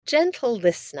Gentle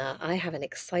listener, I have an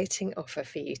exciting offer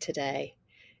for you today.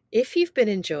 If you've been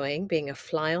enjoying being a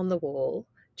fly on the wall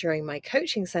during my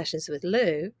coaching sessions with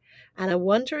Lou and are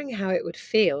wondering how it would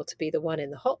feel to be the one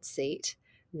in the hot seat,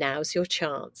 now's your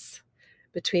chance.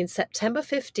 Between September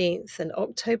 15th and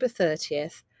October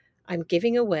 30th, I'm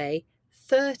giving away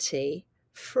 30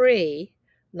 free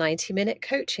 90-minute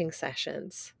coaching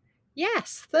sessions.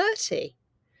 Yes, 30.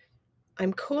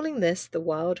 I'm calling this the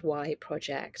Wild Why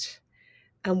Project,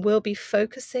 and we'll be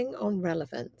focusing on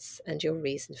relevance and your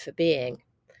reason for being.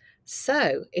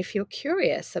 So, if you're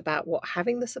curious about what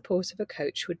having the support of a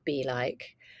coach would be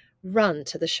like, run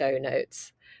to the show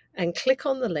notes and click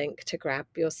on the link to grab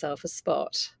yourself a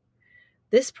spot.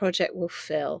 This project will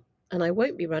fill, and I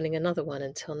won't be running another one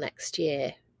until next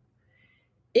year.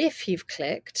 If you've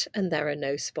clicked and there are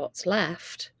no spots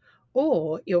left,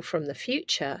 or you're from the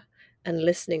future and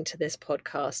listening to this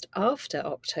podcast after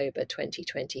October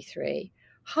 2023,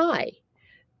 hi,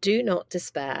 do not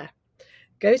despair.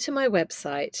 Go to my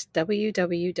website,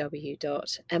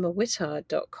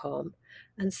 www.emmawhittard.com,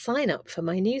 and sign up for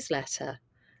my newsletter.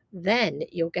 Then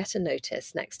you'll get a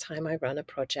notice next time I run a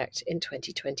project in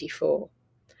 2024.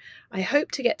 I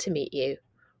hope to get to meet you,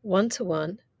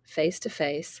 one-to-one,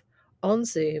 face-to-face, on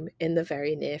Zoom in the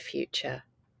very near future.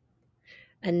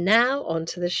 And now on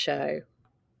to the show.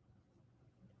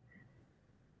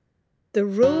 The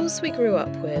rules we grew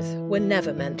up with were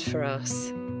never meant for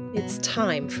us. It's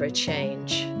time for a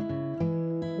change.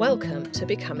 Welcome to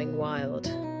Becoming Wild.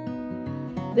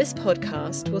 This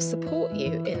podcast will support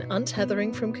you in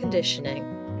untethering from conditioning,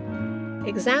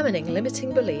 examining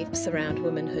limiting beliefs around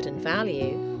womanhood and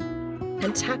value,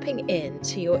 and tapping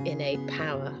into your innate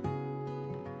power.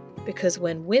 Because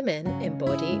when women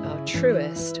embody our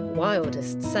truest,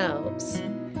 wildest selves,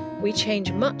 we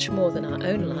change much more than our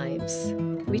own lives.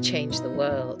 We change the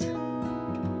world.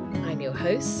 I'm your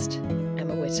host,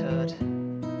 Emma Whittard.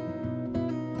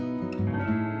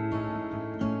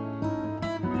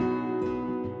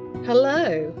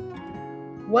 Hello.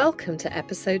 Welcome to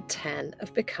episode 10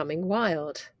 of Becoming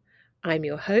Wild. I'm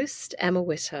your host, Emma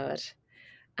Whittard,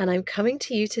 and I'm coming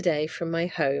to you today from my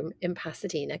home in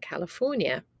Pasadena,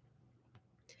 California.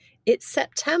 It's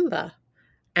September,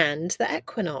 and the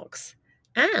equinox,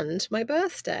 and my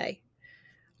birthday.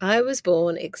 I was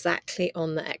born exactly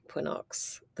on the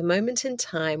equinox, the moment in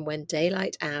time when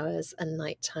daylight hours and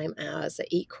nighttime hours are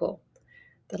equal.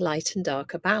 The light and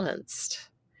dark are balanced,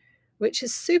 which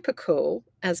is super cool,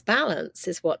 as balance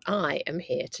is what I am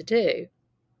here to do.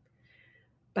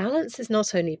 Balance is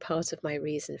not only part of my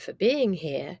reason for being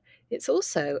here, it's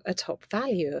also a top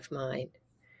value of mine.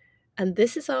 And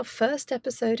this is our first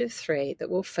episode of 3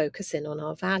 that will focus in on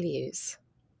our values.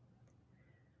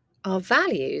 Our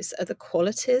values are the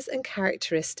qualities and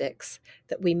characteristics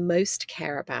that we most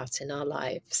care about in our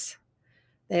lives.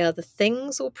 They are the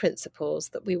things or principles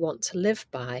that we want to live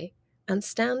by and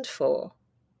stand for.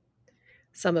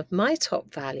 Some of my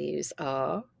top values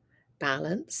are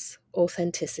balance,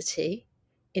 authenticity,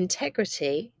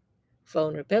 integrity,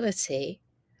 vulnerability,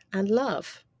 and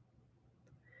love.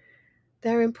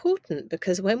 They're important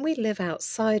because when we live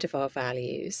outside of our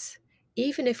values,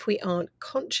 even if we aren't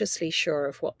consciously sure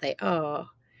of what they are,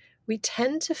 we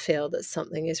tend to feel that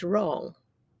something is wrong.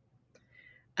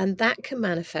 And that can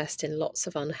manifest in lots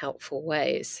of unhelpful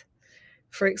ways.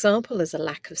 For example, as a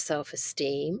lack of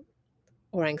self-esteem,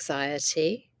 or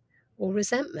anxiety, or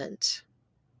resentment.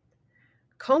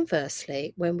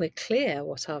 Conversely, when we're clear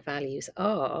what our values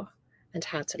are and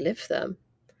how to live them,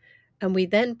 and we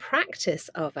then practice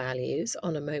our values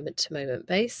on a moment-to-moment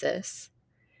basis,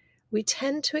 we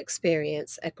tend to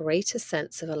experience a greater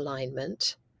sense of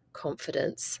alignment,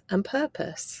 confidence, and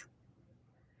purpose.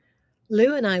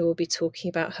 Lou and I will be talking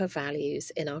about her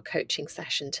values in our coaching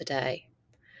session today.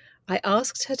 I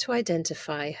asked her to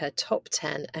identify her top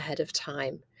 10 ahead of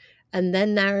time and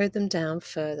then narrow them down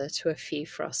further to a few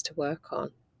for us to work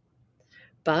on.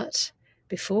 But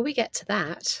before we get to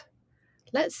that,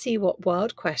 let's see what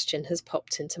wild question has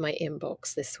popped into my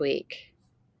inbox this week.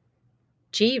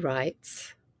 G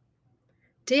writes,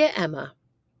 Dear Emma,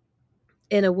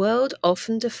 in a world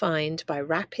often defined by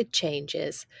rapid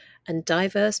changes and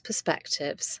diverse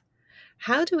perspectives,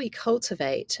 how do we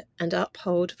cultivate and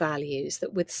uphold values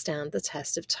that withstand the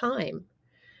test of time,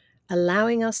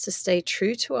 allowing us to stay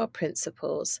true to our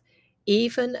principles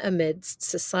even amidst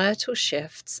societal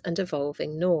shifts and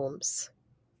evolving norms?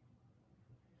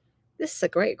 This is a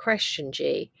great question,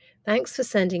 G. Thanks for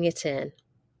sending it in.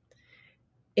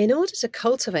 In order to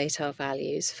cultivate our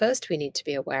values, first we need to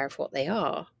be aware of what they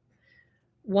are.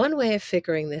 One way of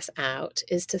figuring this out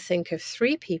is to think of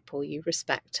 3 people you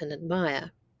respect and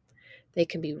admire. They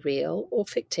can be real or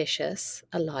fictitious,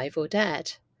 alive or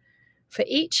dead. For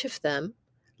each of them,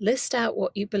 list out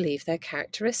what you believe their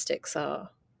characteristics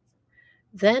are.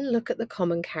 Then look at the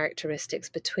common characteristics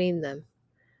between them.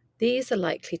 These are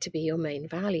likely to be your main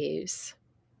values.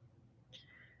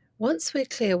 Once we're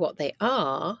clear what they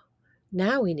are,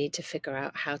 now we need to figure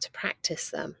out how to practice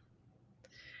them.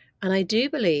 And I do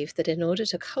believe that in order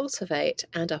to cultivate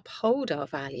and uphold our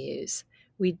values,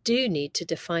 we do need to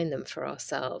define them for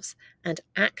ourselves and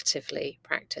actively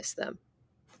practice them.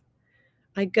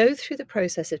 I go through the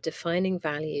process of defining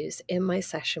values in my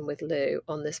session with Lou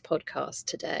on this podcast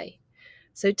today.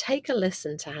 So take a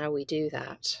listen to how we do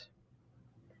that.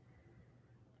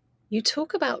 You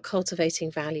talk about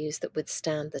cultivating values that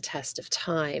withstand the test of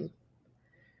time.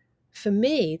 For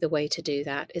me, the way to do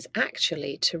that is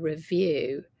actually to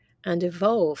review and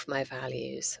evolve my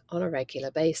values on a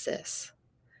regular basis.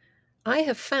 I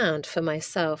have found for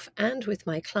myself and with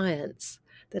my clients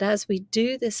that as we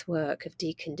do this work of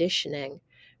deconditioning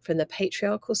from the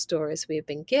patriarchal stories we have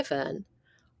been given,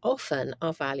 often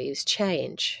our values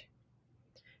change.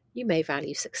 You may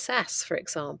value success, for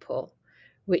example,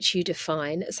 which you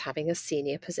define as having a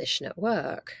senior position at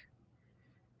work.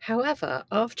 However,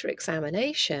 after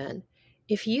examination,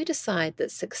 if you decide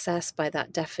that success by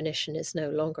that definition is no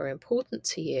longer important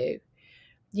to you,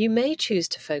 you may choose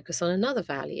to focus on another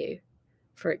value,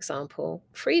 for example,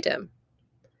 freedom.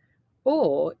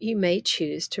 Or you may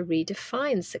choose to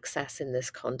redefine success in this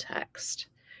context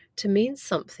to mean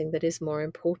something that is more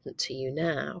important to you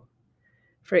now.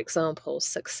 For example,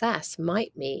 success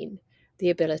might mean the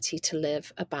ability to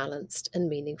live a balanced and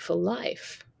meaningful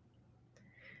life.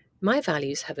 My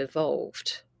values have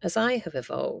evolved as I have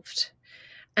evolved,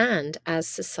 and as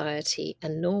society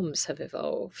and norms have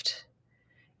evolved.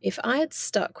 If I had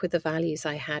stuck with the values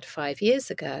I had 5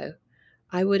 years ago,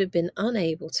 I would have been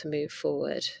unable to move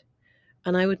forward,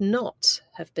 and I would not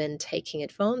have been taking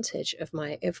advantage of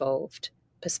my evolved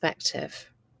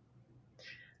perspective.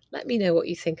 Let me know what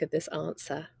you think of this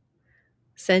answer.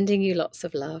 Sending you lots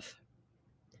of love.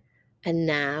 And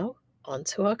now, on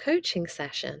to our coaching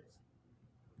session.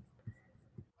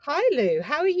 Hi, Lou.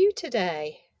 How are you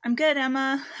today? I'm good,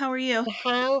 Emma. How are you?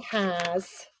 How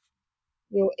has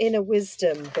your inner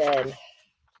wisdom been?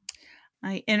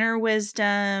 My inner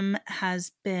wisdom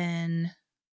has been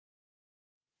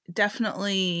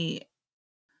definitely,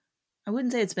 I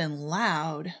wouldn't say it's been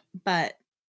loud, but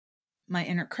my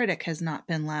inner critic has not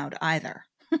been loud either.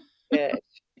 Good.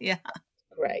 Yeah.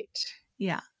 Great.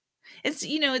 Yeah.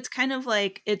 It's kind of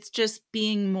like it's just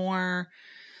being more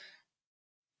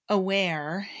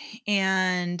aware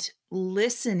and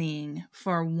listening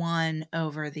for one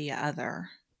over the other.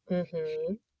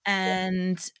 Mm-hmm.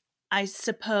 And I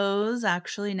suppose,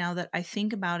 actually, now that I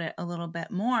think about it a little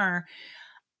bit more,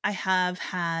 I have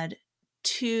had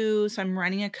so I'm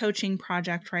running a coaching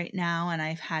project right now, and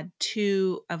I've had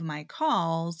two of my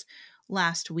calls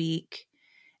last week.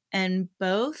 And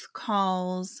both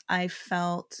calls, I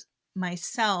felt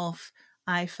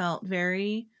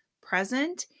very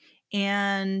present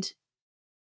and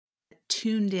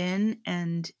tuned in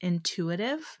and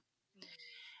intuitive.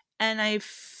 And I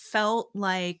felt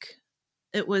like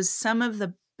it was some of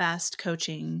the best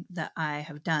coaching that I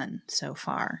have done so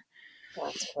far.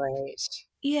 That's great.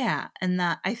 Yeah, and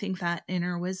that I think that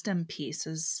inner wisdom piece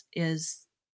is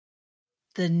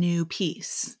the new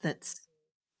piece that's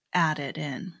added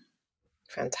in.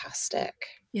 Fantastic.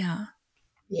 Yeah.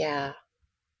 Yeah.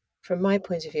 From my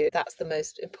point of view, that's the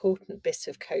most important bit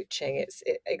of coaching. It's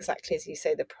exactly as you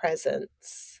say, the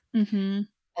presence, Mhm.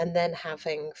 and then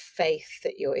having faith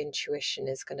that your intuition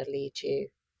is going to lead you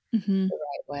Mhm. the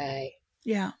right way.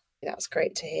 Yeah. That's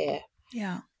great to hear.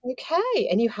 Yeah. Okay.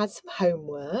 And you had some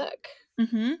homework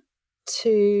Mhm.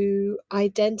 to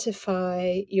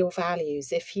identify your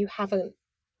values if you haven't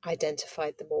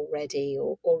identified them already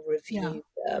or Yeah. reviewed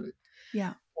them,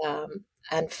 Yeah.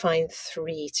 and find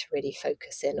 3 to really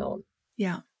focus in on.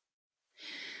 Yeah.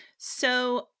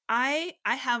 So I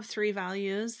have three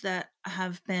values that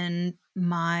have been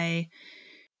my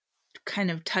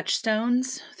kind of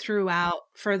touchstones throughout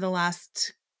for the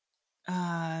last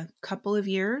couple of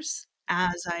years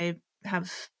as I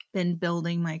have been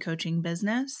building my coaching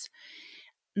business.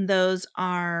 Those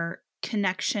are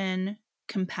connection,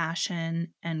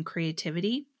 compassion, and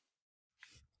creativity.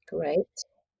 Great.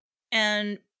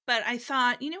 But I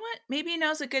thought, you know what? Maybe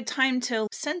now's a good time to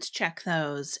sense check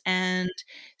those and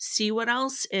see what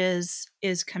else is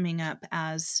coming up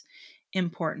as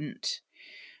important.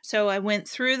 So I went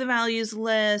through the values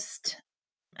list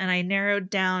and I narrowed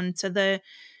down. So the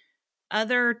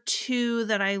other two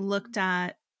that I looked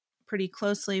at pretty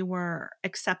closely were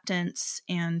acceptance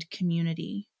and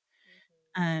community.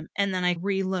 And then I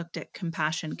re-looked at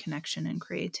compassion, connection, and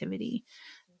creativity.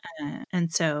 And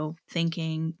so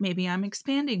thinking maybe I'm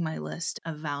expanding my list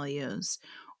of values,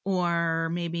 or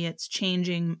maybe it's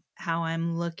changing how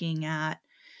I'm looking at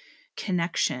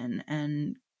connection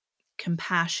and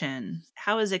compassion.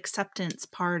 How is acceptance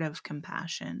part of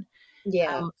compassion?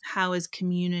 Yeah. How is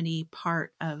community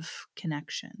part of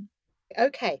connection?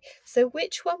 Okay. So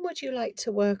which one would you like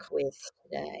to work with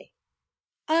today?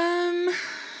 Um,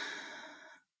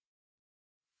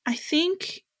 I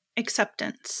think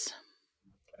acceptance.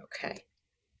 Okay.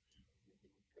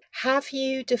 Have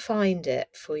you defined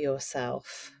it for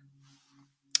yourself?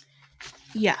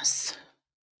 Yes.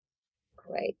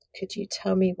 Great. Could you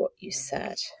tell me what you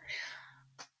said?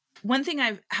 One thing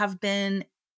I have been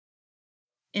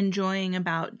enjoying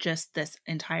about just this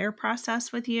entire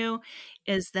process with you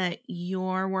is that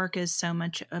your work is so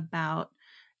much about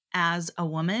as a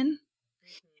woman.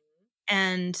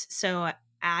 And so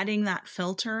adding that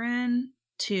filter in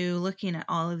to looking at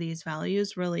all of these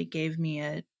values really gave me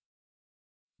an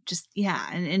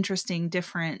interesting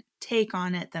different take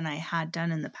on it than I had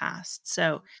done in the past.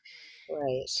 So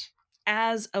Great.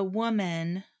 as a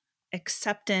woman,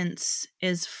 acceptance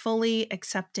is fully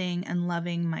accepting and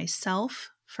loving myself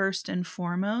first and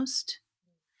foremost,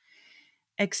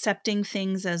 accepting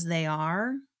things as they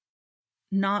are,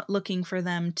 not looking for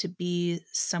them to be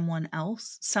someone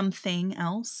else, something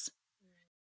else.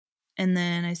 And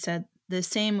then I said the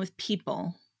same with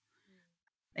people,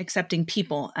 accepting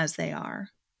people as they are,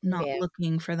 not Yeah.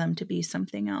 looking for them to be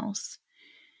something else.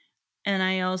 And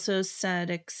I also said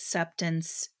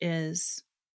acceptance is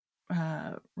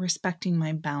respecting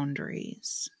my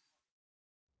boundaries.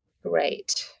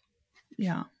 Great.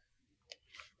 Yeah.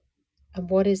 And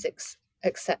what is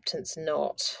acceptance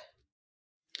not?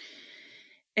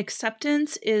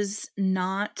 Acceptance is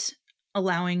not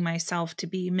allowing myself to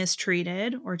be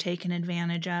mistreated or taken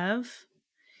advantage of.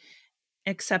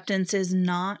 Acceptance is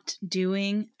not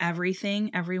doing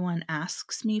everything everyone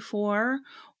asks me for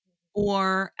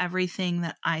or everything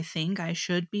that I think I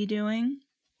should be doing.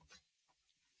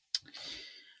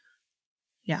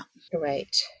 Yeah.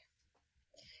 Great.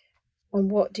 And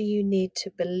what do you need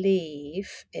to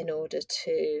believe in order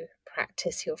to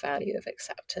practice your value of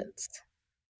acceptance?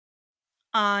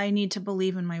 I need to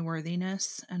believe in my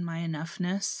worthiness and my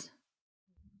enoughness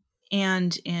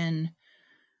and in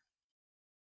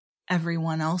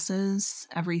everything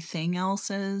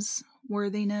else's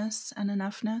worthiness and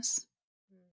enoughness.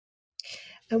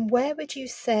 And where would you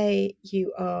say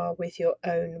you are with your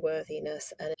own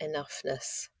worthiness and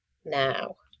enoughness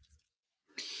now?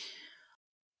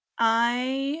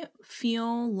 I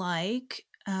feel like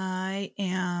I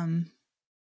am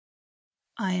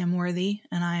worthy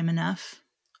and I am enough.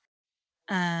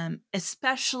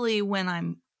 Especially when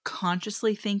I'm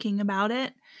consciously thinking about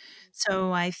it.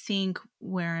 So I think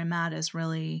where I'm at is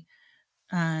really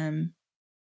um,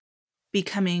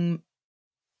 becoming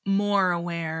more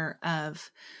aware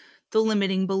of the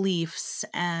limiting beliefs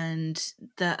and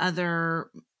the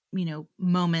other,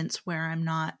 moments where I'm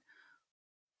not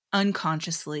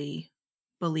unconsciously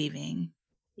believing.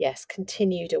 Yes,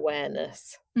 continued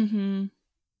awareness. Mm-hmm.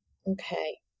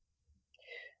 Okay.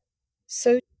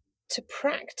 So, to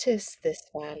practice this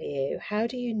value, how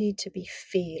do you need to be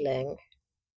feeling?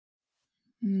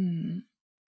 Mm.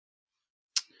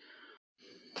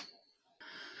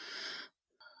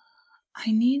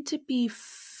 I need to be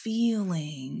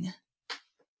feeling,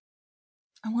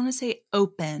 I want to say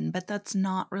open, but that's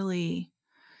not really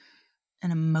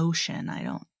an emotion, I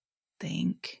don't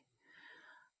think.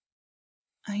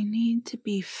 I need to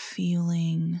be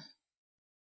feeling,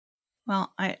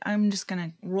 well, I'm just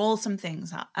going to roll some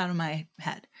things out of my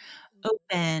head.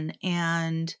 Open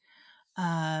and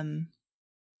um,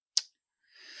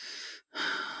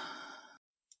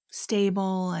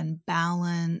 stable and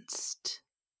balanced.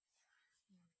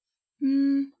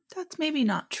 That's maybe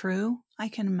not true. I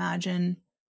can imagine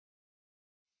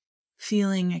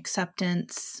feeling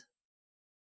acceptance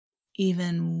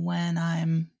even when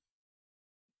I'm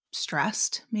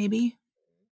stressed, maybe.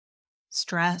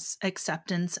 Stress,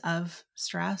 acceptance of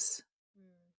stress.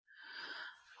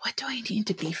 What do I need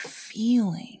to be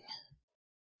feeling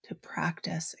to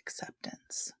practice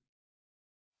acceptance?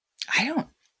 I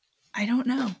don't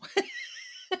know.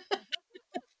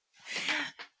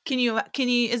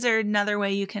 Is there another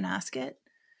way you can ask it?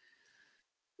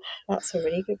 That's a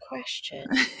really good question.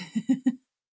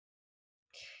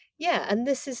 Yeah, and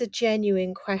this is a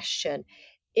genuine question.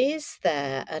 Is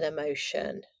there an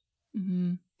emotion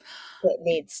Mhm. that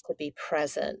needs to be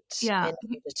present Yeah. in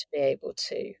order to be able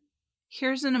to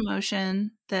here's an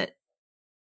emotion that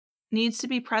needs to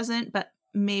be present, but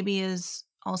maybe is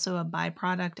also a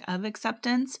byproduct of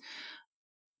acceptance,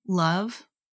 love.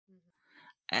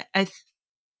 I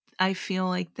I feel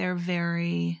like they're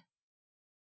very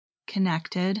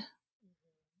connected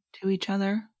to each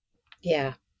other.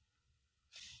 Yeah,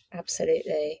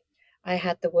 absolutely. I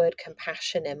had the word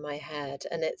compassion in my head,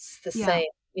 and it's the Yeah. same,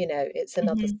 it's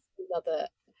Mhm. another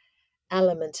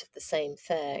element of the same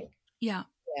thing. Yeah.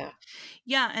 Yeah.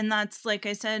 Yeah, and that's like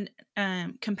I said,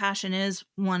 compassion is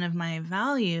one of my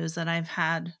values that I've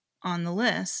had on the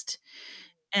list,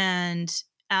 and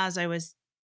as I was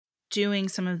doing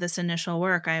some of this initial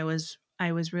work, I was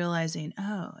realizing,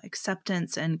 oh,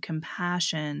 acceptance and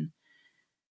compassion.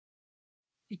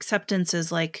 Acceptance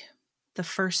is like the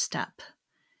first step,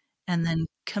 and then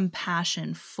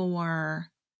compassion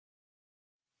for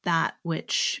that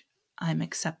which I'm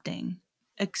accepting.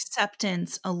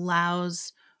 Acceptance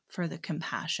allows for the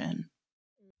compassion.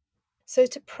 So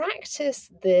to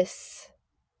practice this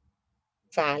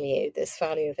value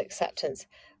of acceptance,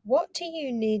 what do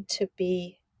you need to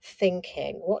be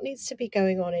thinking? What needs to be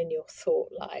going on in your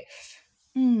thought life?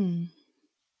 Mm.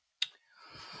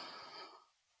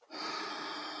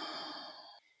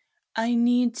 I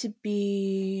need to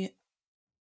be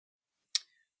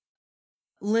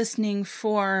listening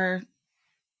for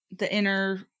the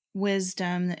inner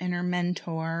wisdom, the inner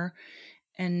mentor,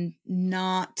 and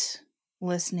not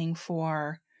listening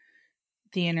for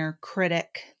the inner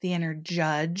critic, the inner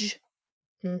judge.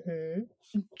 Hmm.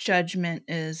 Judgment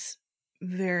is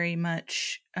very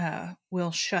much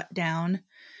will shut down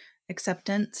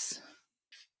acceptance.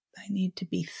 I need to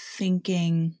be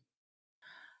thinking.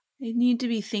 I need to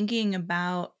be thinking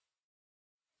about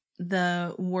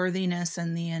the worthiness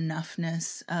and the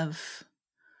enoughness of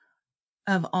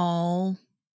all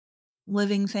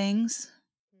living things.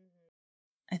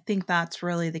 I think that's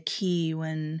really the key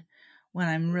when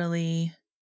I'm really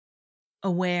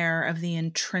aware of the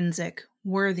intrinsic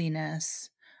worthiness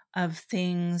of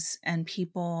things and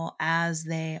people as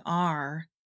they are,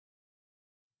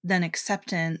 then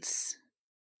acceptance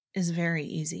is very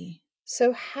easy.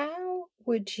 So, how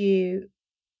would you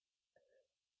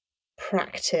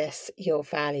practice your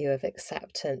value of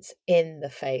acceptance in the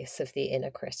face of the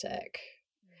inner critic?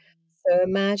 So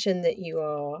imagine that you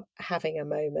are having a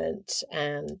moment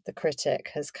and the critic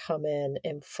has come in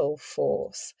full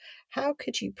force. How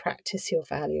could you practice your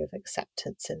value of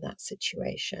acceptance in that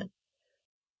situation?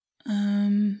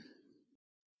 Um,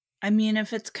 I mean,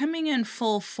 if it's coming in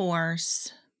full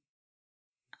force,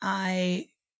 I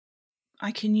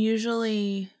I can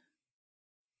usually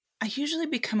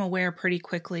become aware pretty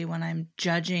quickly when I'm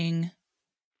judging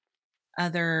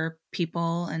other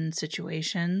people and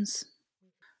situations,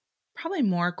 probably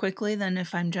more quickly than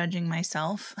if I'm judging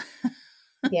myself.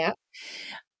 Yeah.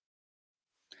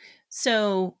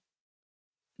 So,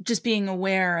 just being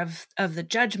aware of the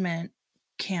judgment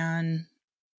can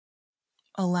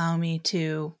allow me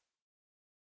to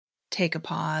take a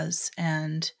pause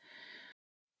and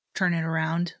turn it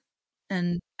around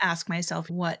and ask myself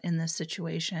what in this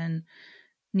situation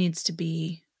needs to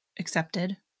be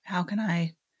accepted. How can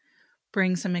I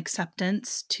bring some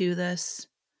acceptance to this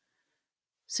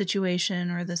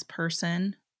situation or this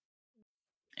person?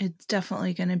 It's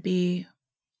definitely going to be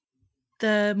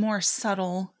the more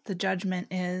subtle the judgment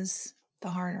is, the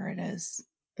harder it is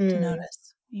to Mm,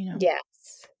 notice.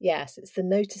 yes. Yes. It's the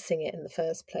noticing it in the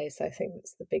first place. I think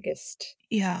that's the biggest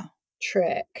Yeah.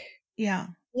 trick. Yeah.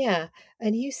 Yeah.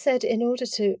 And you said in order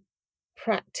to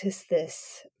practice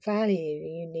this value,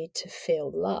 you need to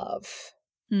feel love.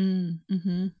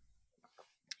 Mhm.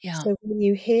 Yeah. So when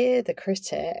you hear the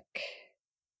critic,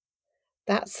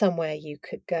 that's somewhere you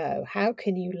could go. How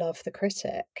can you love the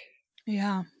critic?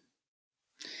 Yeah.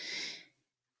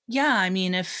 Yeah, I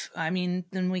mean,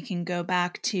 then we can go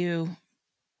back to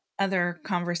other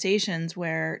conversations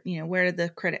where did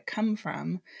the critic come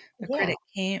from? The Yeah. critic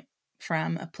came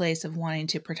from a place of wanting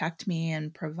to protect me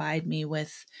and provide me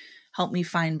with help me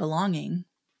find belonging,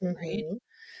 right? Mhm.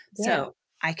 Yeah. So,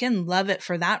 I can love it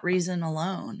for that reason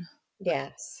alone.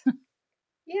 Yes.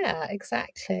 Yeah,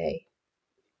 exactly.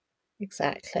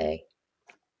 Exactly.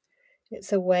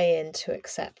 It's a way into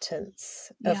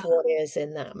acceptance of Yeah. what is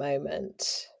in that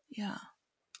moment. Yeah.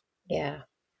 Yeah.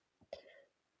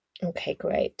 Okay,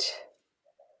 great.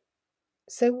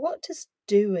 So what does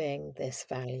doing this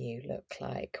value look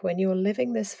like? When you're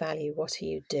living this value, what are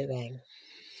you doing?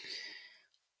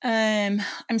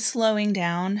 I'm slowing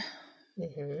down,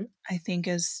 Mhm. I think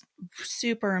is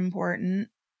super important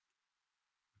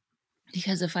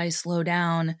because if I slow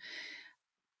down,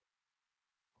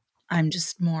 I'm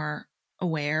just more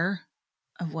aware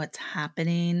of what's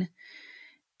happening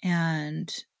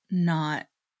and not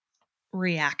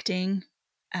reacting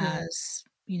as,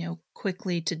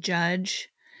 quickly to judge.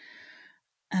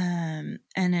 And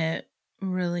it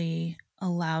really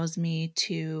allows me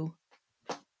to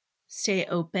stay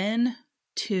open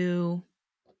to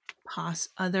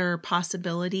other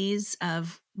possibilities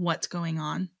of what's going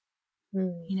on,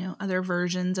 Mm. other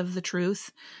versions of the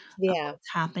truth of Yeah.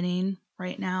 what's happening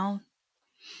right now.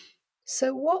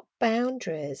 So, what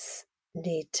boundaries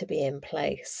need to be in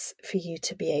place for you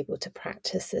to be able to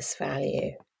practice this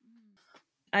value?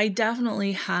 I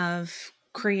definitely have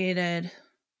created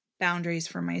boundaries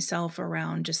for myself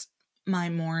around just my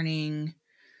morning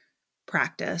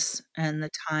practice and the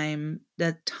time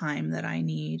that I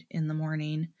need in the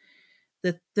morning,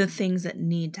 the things that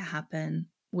need to happen,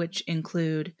 which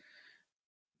include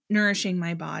nourishing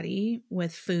my body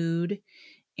with food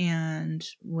and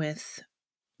with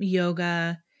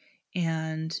yoga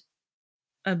and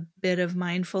a bit of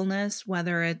mindfulness,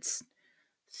 whether it's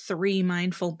 3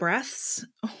 mindful breaths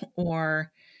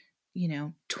or,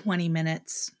 20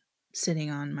 minutes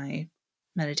sitting on my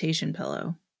meditation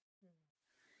pillow.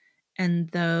 And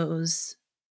that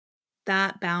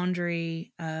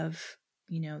boundary of,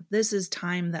 this is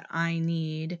time that I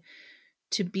need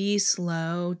to be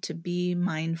slow, to be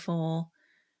mindful,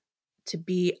 to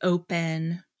be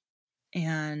open,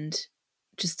 and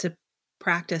just to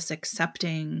practice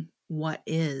accepting what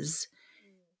is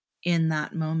in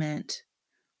that moment,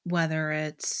 whether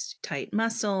it's tight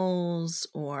muscles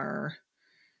or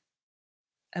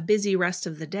a busy rest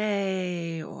of the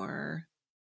day or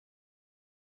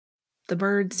the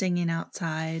birds singing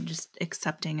outside, just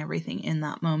accepting everything in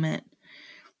that moment.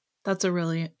 That's a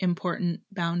really important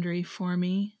boundary for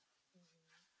me.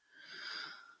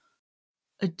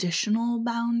 Additional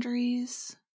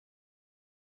boundaries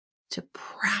to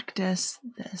practice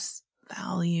this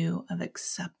value of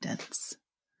acceptance.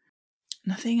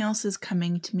 Nothing else is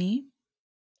coming to me.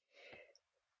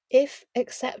 If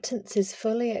acceptance is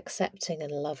fully accepting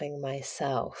and loving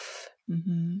myself,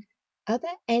 Mm-hmm. are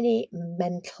there any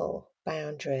mental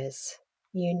boundaries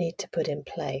you need to put in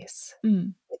place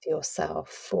Mm. with yourself,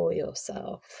 for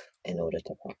yourself, in order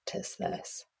to practice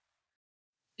this?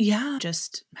 Yeah,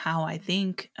 just how I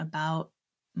think about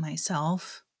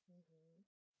myself.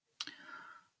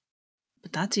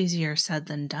 But that's easier said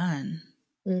than done.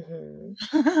 Hmm.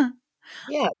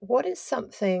 Yeah. What is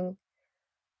something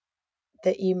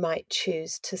that you might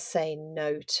choose to say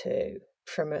no to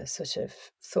from a sort of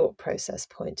thought process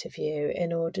point of view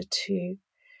in order to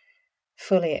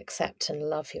fully accept and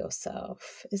love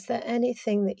yourself? Is there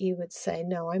anything that you would say,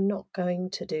 no, I'm not going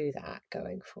to do that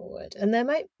going forward? And there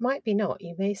might be not.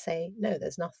 You may say, no,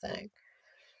 there's nothing.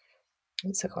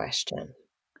 It's a question.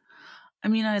 I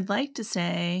mean, I'd like to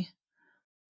say,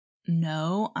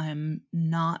 no, I'm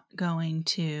not going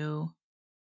to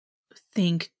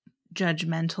think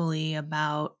judgmentally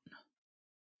about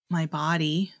my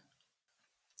body.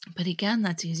 But again,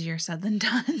 that's easier said than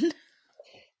done.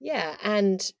 Yeah,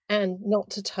 and not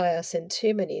to tie us in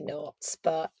too many knots,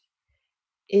 but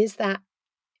is that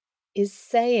is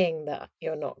saying that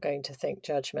you're not going to think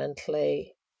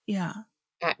judgmentally Yeah.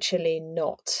 actually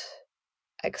not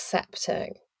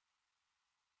accepting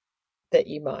that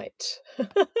you might?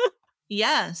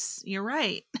 Yes, you're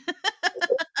right.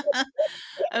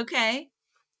 Okay.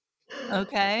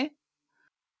 Okay.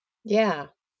 Yeah.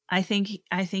 I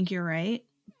think you're right,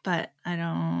 but I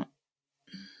don't.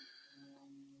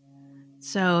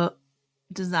 So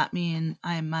does that mean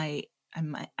I'm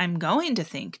going to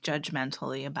think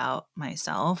judgmentally about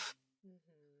myself?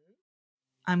 Mhm.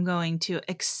 I'm going to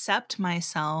accept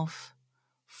myself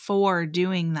for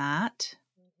doing that,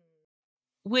 Mhm.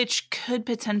 which could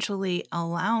potentially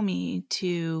allow me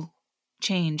to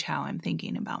change how I'm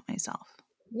thinking about myself.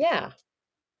 Yeah.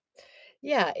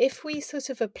 Yeah, if we sort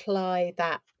of apply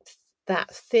that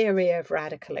theory of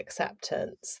radical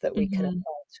acceptance that we can Mhm.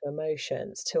 apply to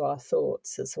emotions, to our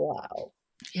thoughts as well,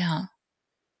 Yeah.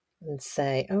 and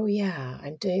say, "Oh yeah,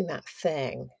 I'm doing that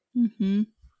thing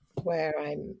Mhm. where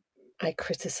I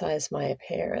criticize my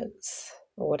appearance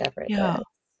or whatever it Yeah. is.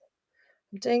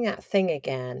 I'm doing that thing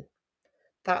again.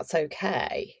 That's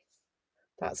okay.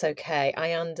 That's okay.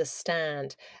 I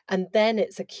understand." And then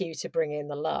it's a cue to bring in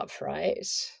the love, right?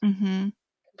 Mhm.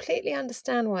 Completely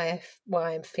understand why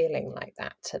I'm feeling like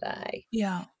that today.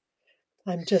 Yeah.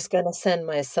 I'm just gonna send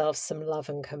myself some love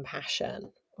and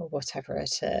compassion or whatever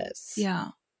it is.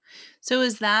 Yeah. So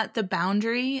is that the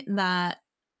boundary that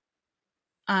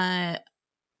I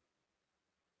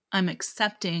I'm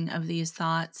accepting of these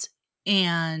thoughts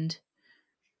and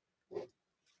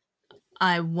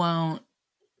I won't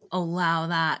allow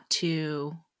that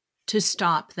to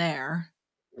stop there,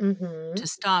 Mm-hmm. to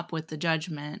stop with the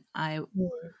judgment,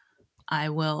 Mm. I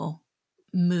will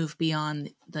move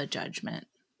beyond the judgment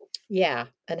Yeah.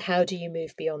 And how do you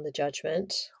move beyond the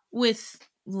judgment? with,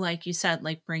 like you said,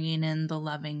 like bringing in the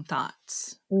loving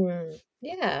thoughts.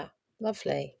 Yeah.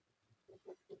 Lovely.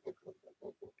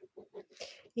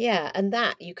 Yeah. And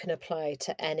that you can apply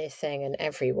to anything and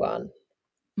everyone,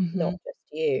 not Mhm. just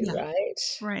you, Yeah,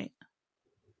 right? right.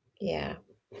 Yeah.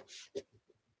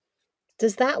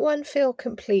 Does that one feel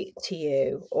complete to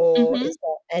you, or Mhm. is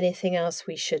there anything else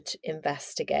we should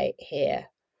investigate here?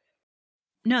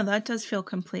 No, that does feel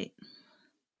complete.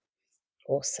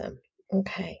 Awesome.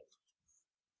 Okay.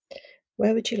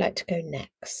 Where would you like to go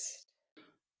next?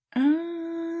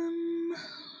 Um,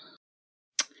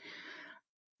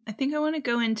 I think I wanna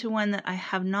go into one that I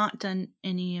have not done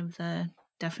any of the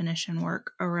definition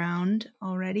work around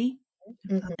already,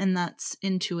 Mhm. and that's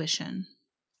intuition.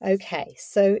 Okay.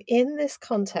 So, in this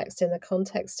context, in the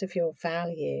context of your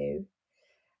value,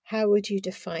 how would you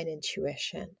define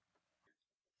intuition?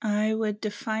 I would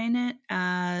define it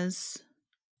as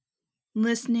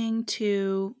listening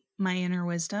to my inner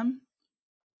wisdom,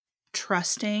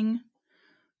 trusting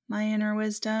my inner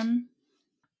wisdom.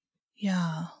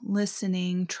 Yeah,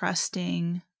 listening,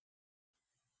 trusting,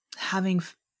 having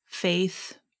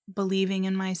faith, believing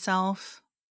in myself,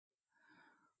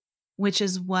 which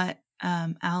is what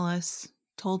Alice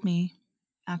told me,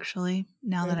 actually,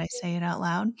 now that I Mhm. say it out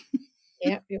loud.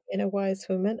 Yep. Your inner wise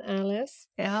woman, Alice.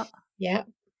 Yeah. Yep.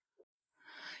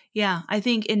 Yeah. I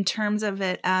think in terms of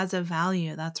it as a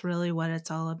value, that's really what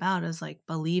it's all about is like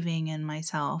believing in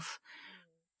myself,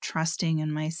 trusting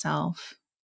in myself.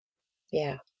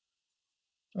 Yeah.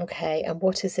 Okay. And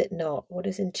what is it not? What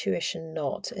is intuition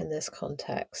not in this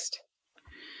context?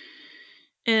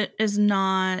 It is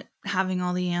not having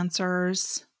all the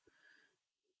answers.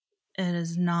 It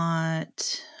is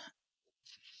not,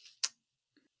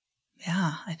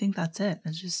 yeah, I think that's it.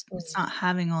 It's Mm, not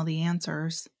having all the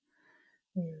answers.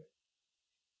 mm,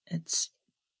 It's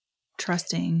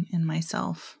trusting in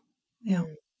myself. Yeah.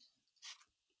 mm.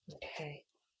 Okay.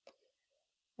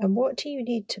 And what do you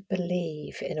need to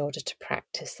believe in order to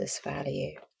practice this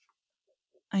value?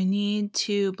 I need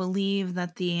to believe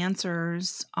that the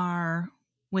answers are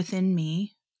within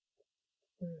me.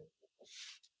 Mm,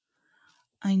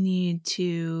 I need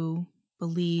to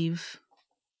believe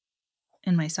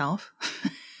in myself.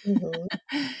 mhm,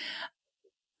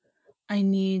 I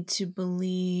need to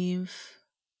believe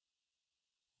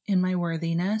in my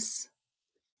worthiness.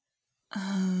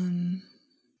 Um,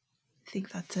 I think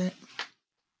that's it.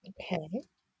 okay.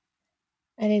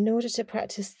 And in order to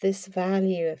practice this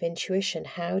value of intuition,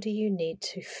 how do you need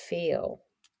to feel?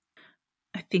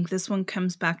 I think this one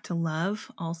comes back to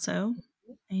love also.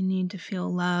 I need to feel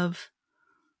love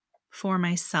for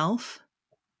myself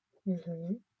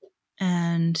Mhm,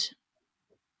 and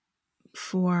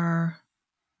for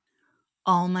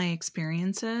all my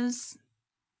experiences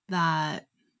that,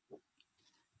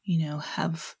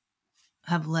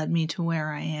 have led me to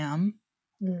where I am.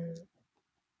 mm,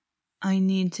 I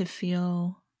need to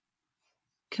feel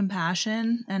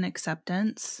compassion and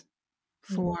acceptance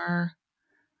mm, for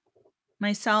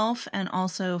myself and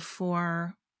also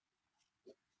for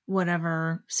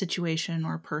whatever situation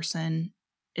or person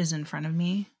is in front of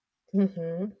me.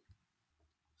 mhm.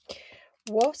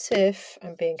 What if,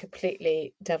 I'm being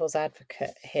completely devil's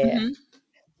advocate here, Mhm.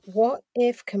 what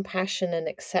if compassion and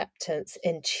acceptance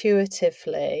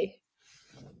intuitively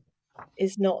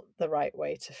is not the right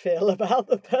way to feel about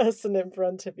the person in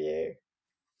front of you?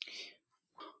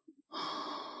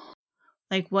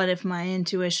 Like, what if my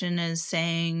intuition is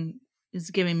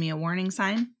giving me a warning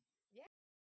sign?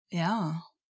 Yeah.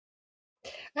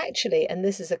 Actually, and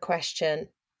this is a question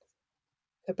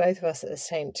for both of us at the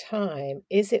same time,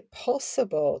 is it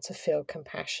possible to feel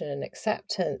compassion and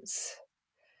acceptance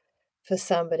for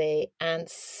somebody and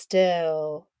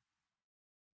still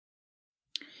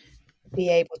be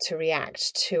able to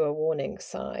react to a warning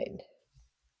sign?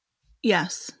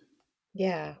 Yes,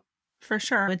 Yeah. for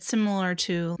sure. It's similar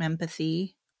to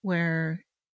empathy, where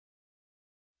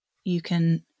you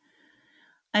can,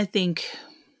 I think,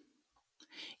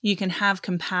 you can have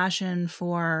compassion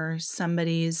for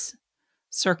somebody's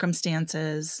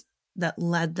circumstances that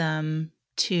led them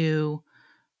to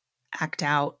act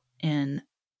out in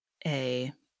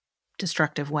a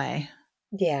destructive way.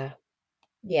 Yeah.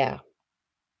 Yeah.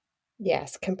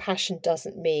 Yes. Compassion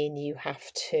doesn't mean you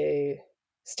have to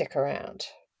stick around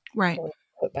Right. or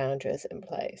put boundaries in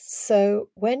place. So,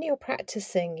 when you're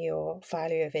practicing your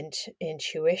value of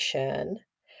intuition,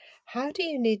 How do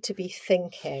you need to be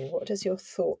thinking? What does your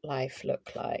thought life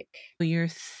look like? Your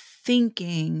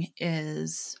thinking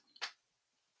is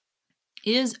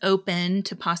open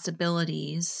to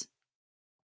possibilities,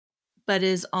 but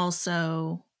is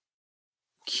also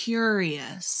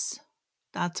curious.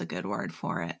 That's a good word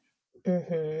for it.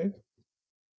 Mm-hmm.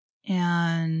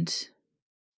 And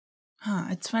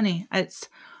it's funny. It's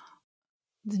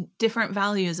the different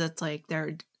values. It's like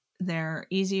they're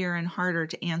easier and harder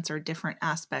to answer different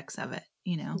aspects of it.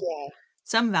 Yeah.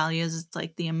 Some values, it's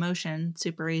like the emotion,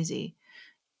 super easy,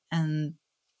 and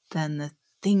then the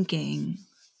thinking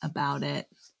about it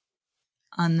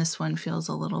on this one feels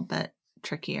a little bit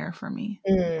trickier for me.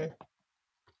 Mm.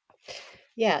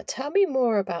 Yeah. Tell me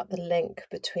more about the link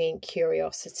between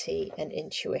curiosity and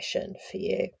intuition for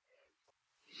you.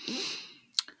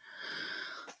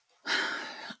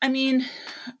 I mean,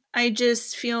 I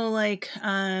just feel like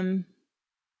I'm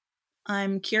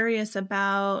curious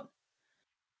about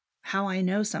how I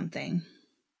know something.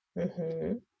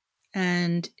 Mm-hmm.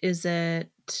 And is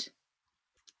it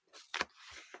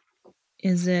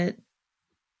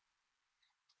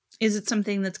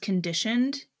something that's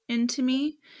conditioned into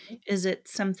me? Is it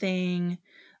something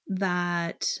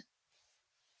that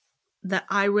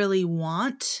I really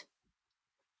want,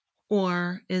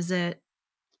 or is it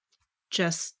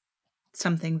just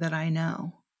something that I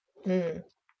know? Mm.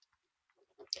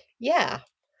 Yeah.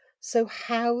 So,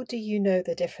 how do you know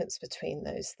the difference between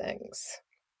those things?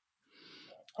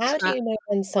 How do So you know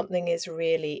when something is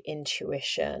really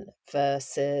intuition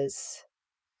versus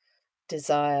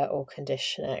desire or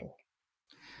conditioning?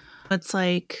 it's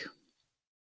like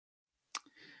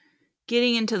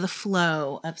getting into the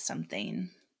flow of something.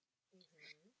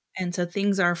 And so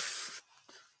things are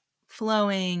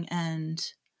flowing,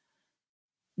 and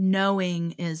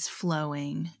knowing is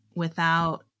flowing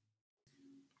without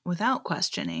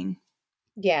questioning.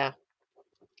 Yeah,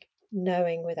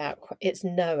 knowing without it's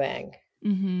knowing.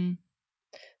 Mhm.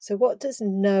 So, what does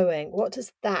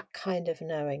that kind of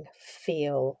knowing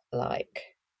feel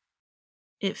like?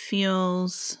 It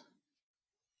feels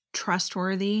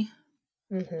trustworthy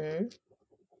Hmm.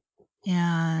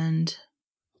 and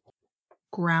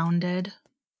grounded,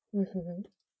 Hmm.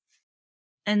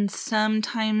 and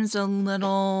sometimes a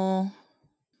little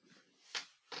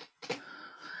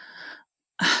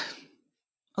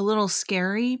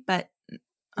scary, but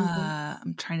Hmm.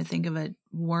 I'm trying to think of a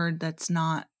word that's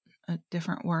not a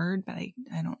different word, but I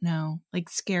don't know. Like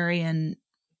scary and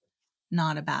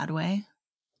not a bad way,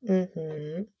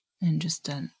 Hmm. and just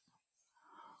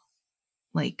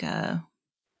like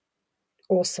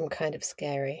Or some kind of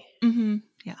scary.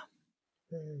 yeah.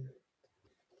 Mm.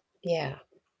 Yeah.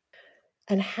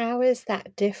 And how is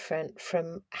that different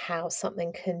from how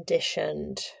something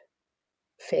conditioned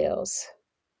feels?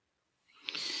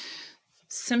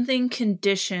 Something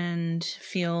conditioned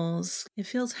feels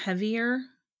heavier,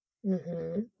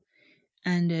 Hmm.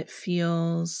 and it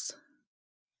feels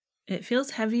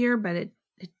heavier, but it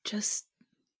just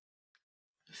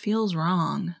feels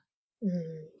wrong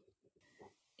Mm.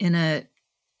 in a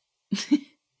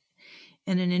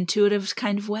in an intuitive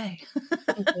kind of way.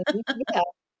 Mhm. Yeah.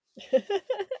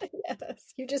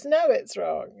 Yes, you just know it's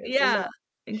wrong. It's a Yeah, lot.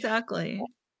 exactly.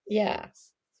 Yeah.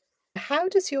 How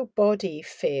does your body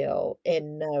feel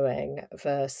in knowing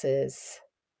versus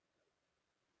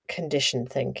conditioned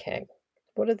thinking?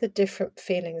 What are the different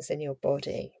feelings in your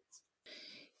body?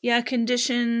 Yeah,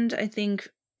 conditioned, I think,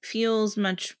 feels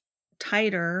much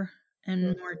tighter and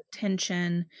Mm. more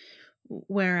tension,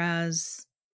 whereas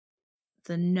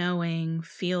the knowing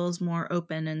feels more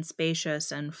open and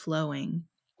spacious and flowing.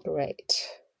 Great.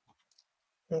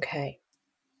 Okay.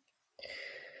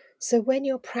 So when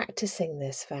you're practicing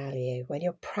this value, when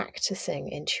you're practicing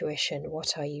intuition,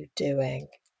 what are you doing?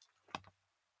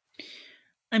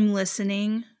 I'm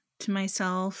listening to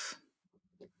myself.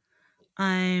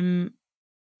 I'm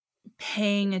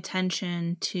paying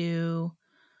attention to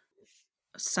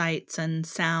sights and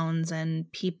sounds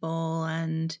and people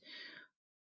and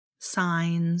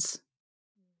signs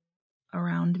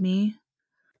around me.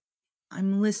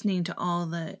 I'm listening to all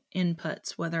the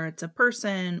inputs, whether it's a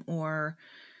person or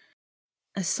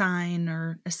a sign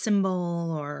or a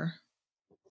symbol or,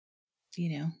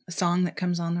 a song that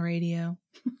comes on the radio.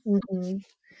 Mhm.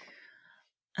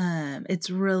 It's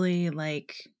really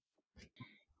like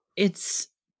it's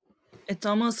it's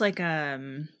almost like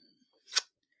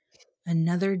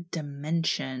another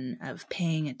dimension of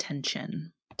paying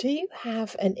attention. Do you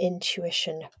have an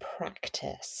intuition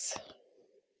practice?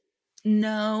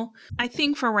 No, I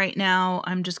think for right now,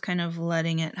 I'm just kind of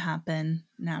letting it happen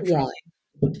Yeah, naturally.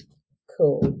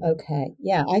 cool. Okay.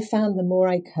 Yeah, I found the more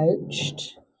I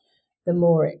coached, the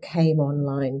more it came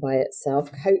online by itself.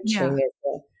 Yeah. Coaching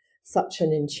is such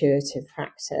an intuitive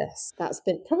practice. That's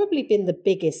probably been the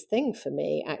biggest thing for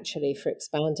me, actually, for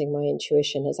expanding my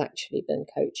intuition, has actually been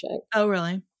coaching. Oh,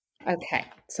 really? Okay,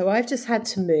 so I've just had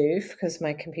to move because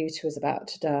my computer was about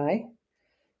to die.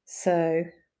 So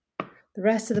the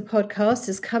rest of the podcast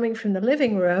is coming from the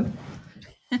living room,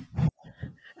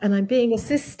 and I'm being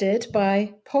assisted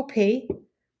by Poppy,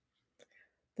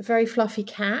 the very fluffy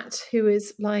cat, who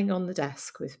is lying on the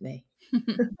desk with me.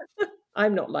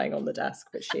 I'm not lying on the desk,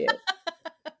 but she is.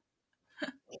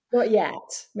 Not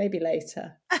yet, maybe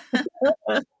later.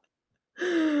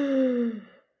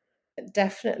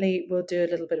 Definitely we'll do a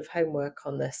little bit of homework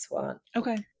on this one,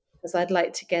 Okay. because I'd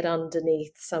like to get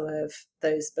underneath some of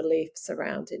those beliefs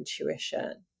around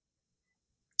intuition,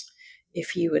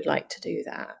 if you would like to do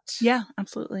that. Yeah,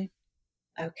 absolutely.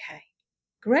 Okay,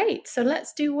 great. So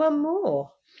let's do one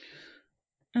more.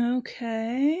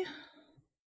 Okay.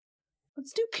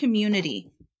 Let's do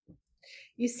community.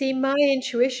 You see, my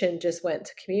intuition just went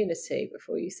to community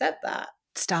before you said that.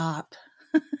 Stop.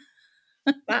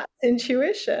 That's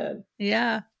intuition.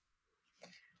 Yeah.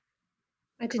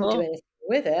 I didn't do Cool. anything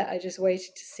with it. I just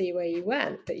waited to see where you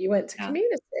went, but you went to Yeah.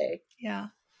 community. Yeah.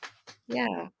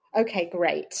 Yeah. Okay,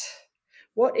 great.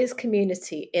 What is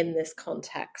community in this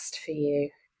context for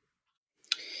you?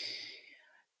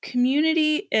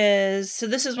 Community is, so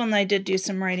this is one that I did do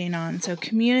some writing on. So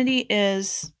community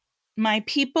is my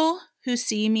people who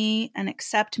see me and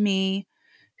accept me,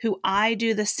 who I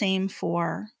do the same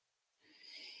for.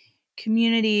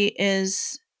 Community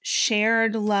is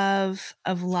shared love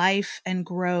of life and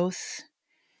growth.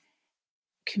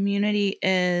 Community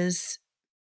is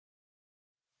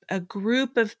a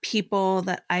group of people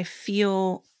that I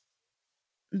feel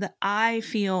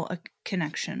a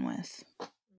connection with.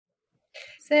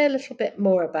 Say a little bit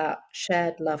more about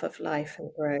shared love of life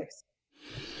and growth.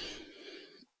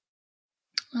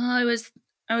 Well,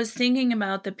 I was thinking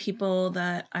about the people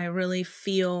that I really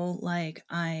feel like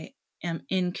I am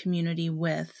in community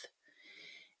with,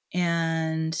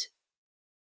 and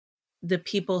the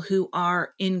people who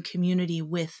are in community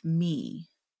with me.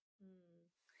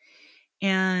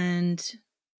 And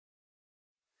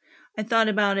I thought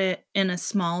about it in a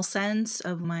small sense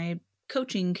of my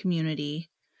coaching community,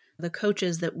 the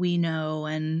coaches that we know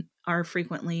and are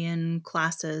frequently in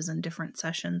classes and different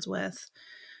sessions with.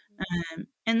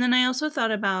 And then I also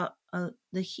thought about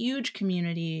the huge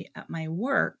community at my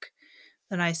work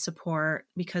that I support,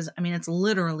 because I mean, it's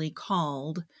literally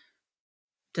called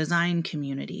Design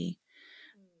Community.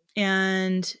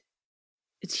 And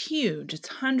it's huge, it's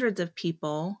hundreds of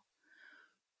people.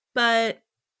 But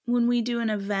when we do an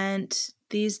event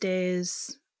these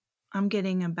days, I'm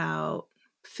getting about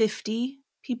 50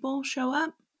 people show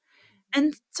up,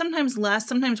 and sometimes less.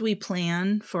 Sometimes we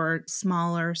plan for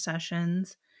smaller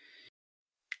sessions.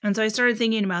 And so I started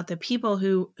thinking about the people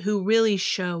who really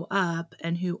show up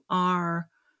and who are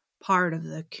part of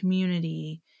the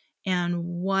community, and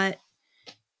what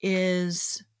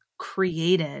is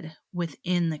created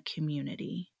within the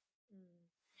community.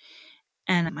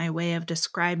 And my way of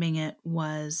describing it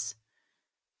was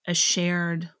a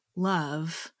shared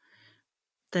love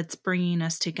that's bringing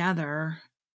us together,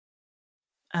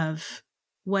 of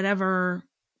whatever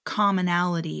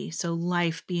commonality. So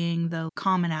life being the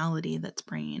commonality that's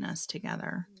bringing us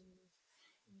together,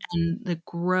 and the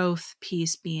growth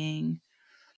piece being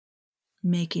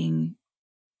making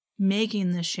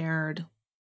the shared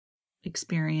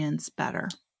experience better.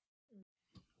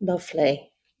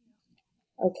 Lovely.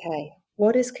 Okay.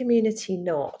 What is community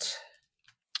not?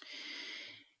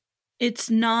 It's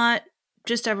not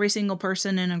just every single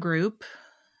person in a group.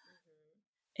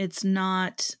 It's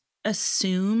not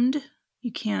assumed.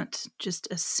 You can't just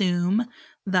assume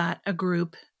that a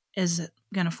group is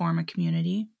going to form a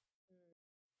community.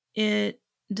 It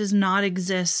does not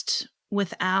exist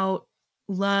without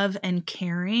love and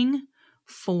caring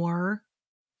for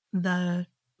the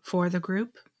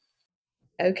group.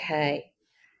 Okay.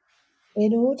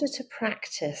 In order to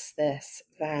practice this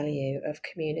value of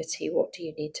community, what do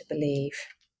you need to believe?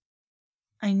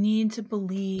 I need to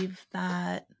believe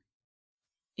that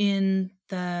in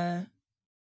the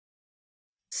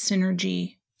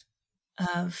synergy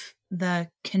of the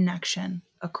connection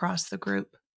across the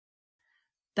group,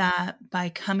 that by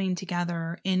coming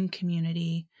together in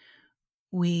community,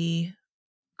 we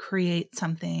create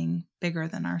something bigger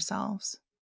than ourselves.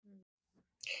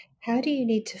 How do you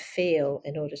need to feel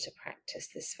in order to practice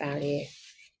this value?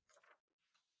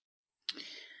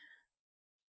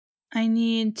 I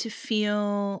need to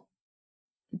feel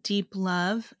deep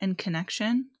love and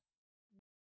connection,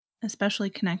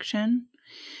 especially connection.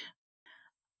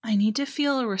 I need to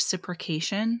feel a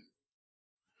reciprocation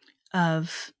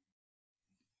of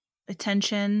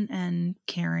attention and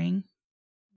caring.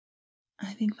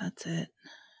 I think that's it.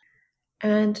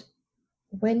 And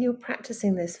when you're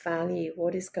practicing this value,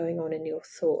 what is going on in your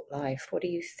thought life? What are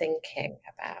you thinking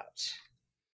about?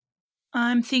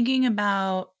 I'm thinking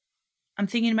about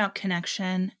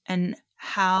connection and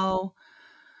how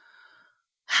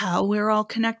we're all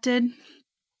connected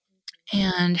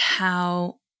and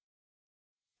how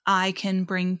I can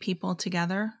bring people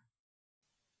together.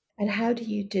 And how do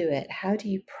you do it? How do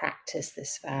you practice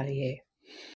this value?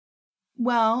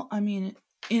 Well, I mean,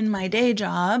 in my day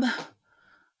job,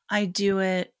 I do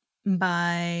it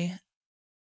by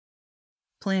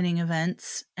planning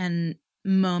events and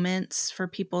moments for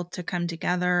people to come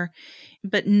together,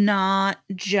 but not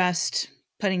just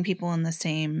putting people in the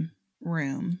same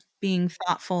room, being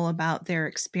thoughtful about their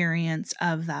experience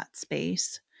of that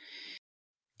space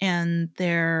and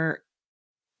their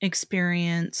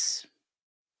experience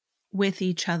with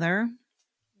each other,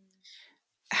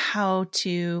 how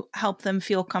to help them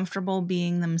feel comfortable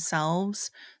being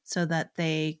themselves so that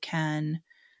they can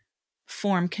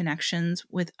form connections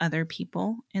with other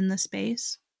people in the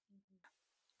space.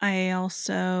 I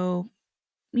also,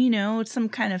 some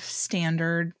kind of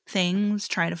standard things,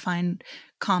 try to find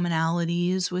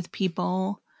commonalities with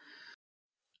people.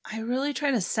 I really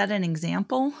try to set an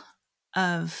example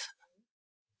of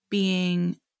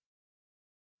being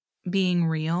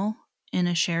real in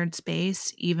a shared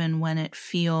space, even when it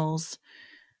feels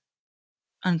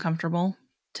uncomfortable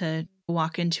to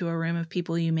walk into a room of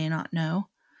people you may not know,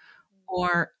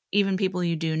 or even people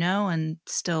you do know and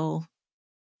still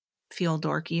feel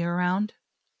dorky around,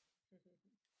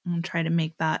 and try to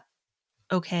make that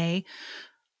okay.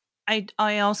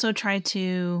 I also try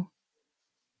to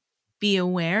be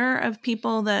aware of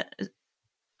people that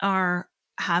are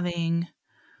having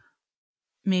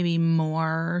maybe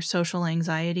more social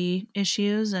anxiety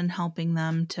issues and helping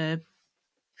them to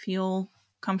feel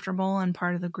comfortable and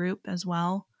part of the group as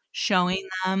well, showing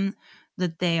them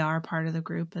that they are part of the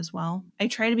group as well. I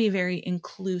try to be very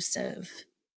inclusive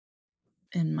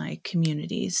in my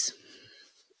communities.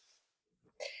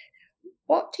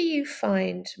 What do you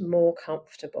find more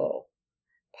comfortable,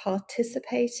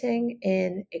 participating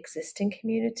in existing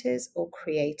communities or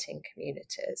creating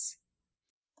communities?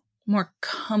 More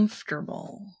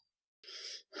comfortable.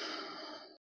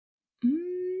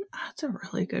 That's a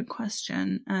really good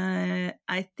question.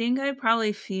 I think I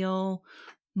probably feel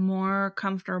more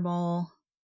comfortable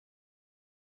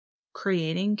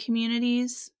creating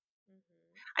communities.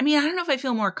 I mean, I don't know if I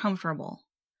feel more comfortable,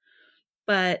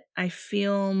 but I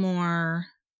feel more,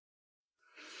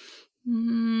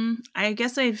 I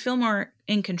guess I feel more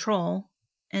in control.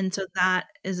 And so that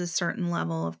is a certain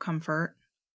level of comfort.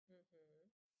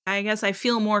 I guess I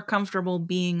feel more comfortable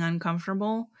being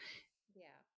uncomfortable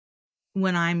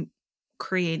when I'm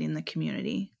creating the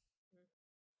community.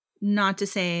 Not to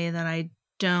say that I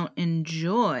don't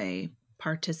enjoy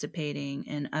participating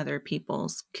in other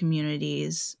people's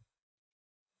communities.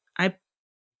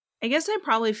 I guess I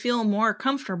probably feel more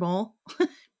comfortable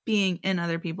being in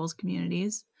other people's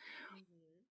communities,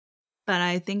 but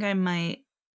I think I might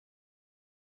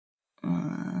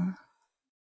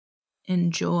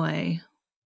enjoy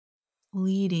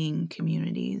leading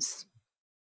communities.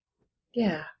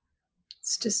 Yeah,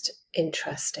 it's just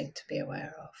interesting to be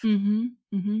aware of. Mm-hmm.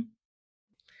 Mm-hmm.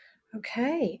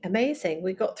 Okay, amazing.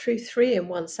 We got through 3 in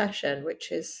one session,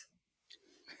 which is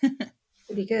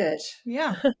pretty good.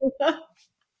 Yeah.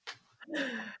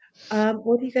 What are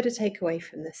you going to take away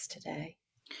from this today?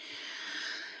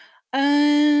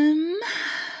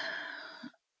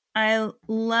 I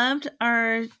loved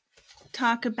our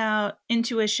talk about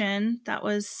intuition. That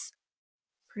was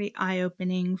pretty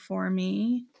eye-opening for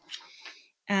me.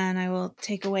 And I will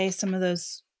take away some of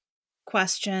those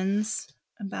questions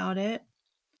about it.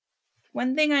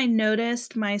 One thing I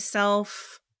noticed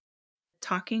myself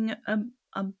talking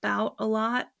about a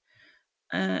lot,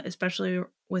 especially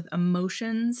with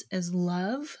emotions, is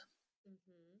love.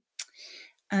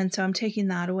 And so I'm taking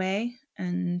that away,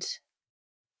 and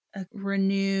a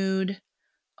renewed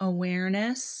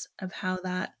awareness of how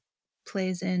that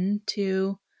plays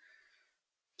into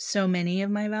so many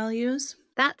of my values.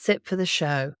 That's it for the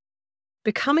show.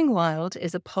 Becoming Wild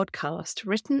is a podcast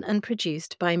written and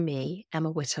produced by me,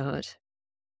 Emma Whittard.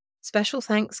 Special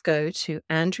thanks go to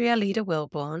Andrea Leda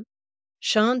Wilborn,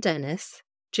 Sean Dennis,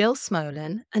 Jill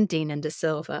Smolin, and Deanan De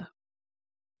Silva.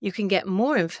 You can get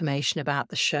more information about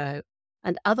the show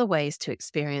and other ways to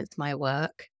experience my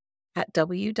work at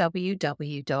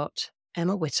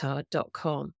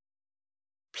www.emmawhittard.com.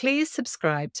 Please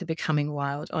subscribe to Becoming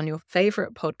Wild on your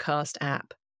favourite podcast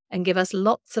app and give us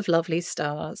lots of lovely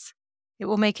stars. It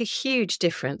will make a huge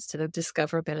difference to the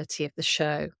discoverability of the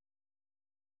show.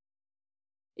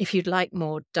 If you'd like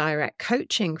more direct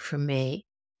coaching from me,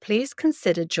 please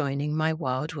consider joining my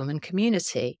Wild Woman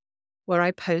community, where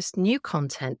I post new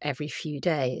content every few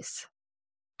days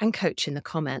and coach in the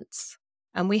comments.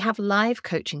 And we have live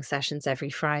coaching sessions every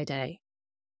Friday.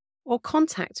 Or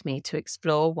contact me to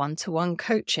explore one-to-one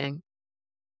coaching.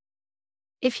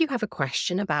 If you have a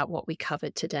question about what we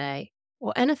covered today,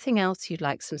 or anything else you'd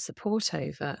like some support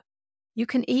over, you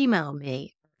can email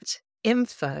me at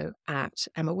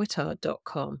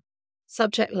info@emmawhitard.com,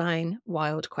 subject line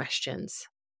wild questions.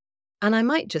 And I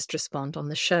might just respond on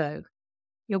the show.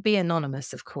 You'll be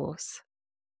anonymous, of course.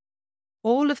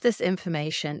 All of this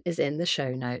information is in the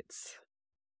show notes.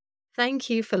 Thank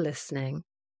you for listening.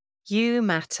 You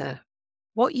matter.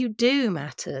 What you do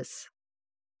matters.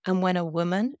 And when a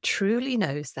woman truly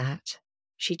knows that,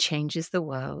 she changes the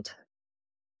world.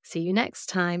 See you next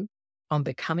time on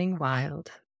Becoming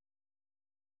Wild.